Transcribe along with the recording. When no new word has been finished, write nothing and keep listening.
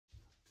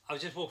I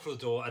just walked through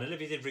the door and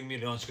Olivia did ring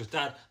me on. She goes,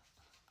 Dad,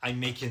 I'm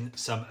making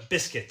some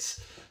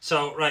biscuits.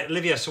 So, right,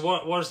 Olivia, so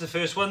what is the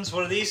first ones?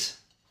 What are these?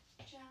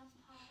 Jam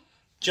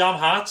hearts. Jam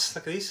hearts.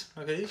 Look at these.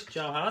 Look at these.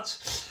 Jam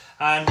hearts.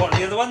 And what are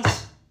the other ones?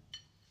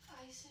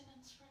 Icing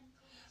and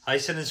sprinkles.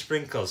 Icing and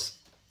sprinkles.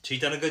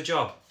 She's done a good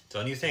job.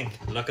 Don't you think?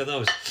 Look at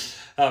those.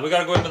 We got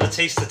to go in with the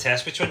taster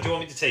test. Which one do you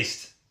want me to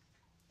taste?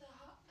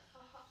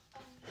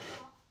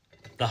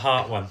 The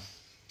heart one.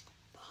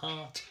 The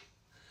heart.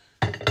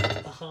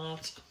 The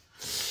heart.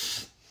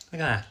 Look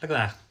at that. Look at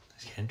that.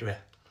 Let's get into it.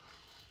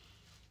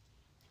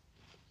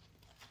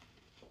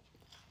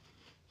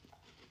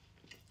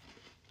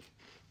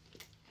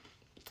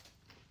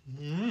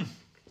 Mmm.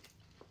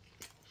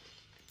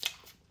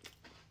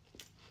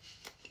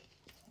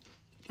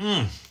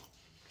 Mmm.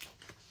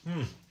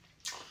 Mmm.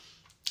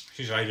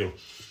 She's ideal.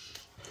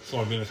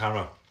 For me in the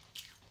camera.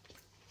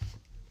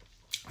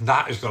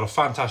 That has got a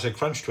fantastic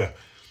crunch to it.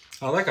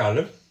 I like it,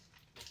 Adam.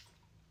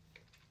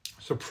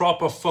 It's a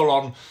proper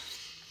full-on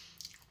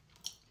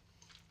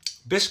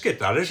biscuit,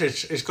 that is.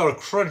 It's got a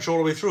crunch all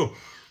the way through.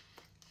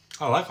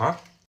 I like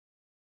that.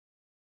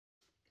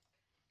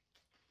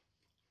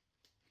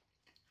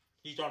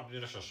 These aren't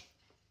delicious.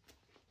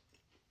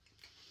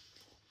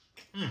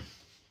 Mmm.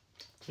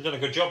 You've done a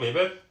good job here,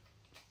 babe.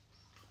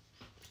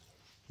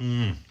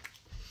 Mmm.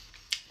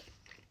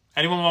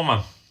 Anyone want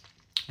one?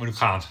 Well, you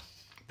can't.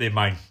 They're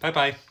mine.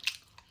 Bye-bye.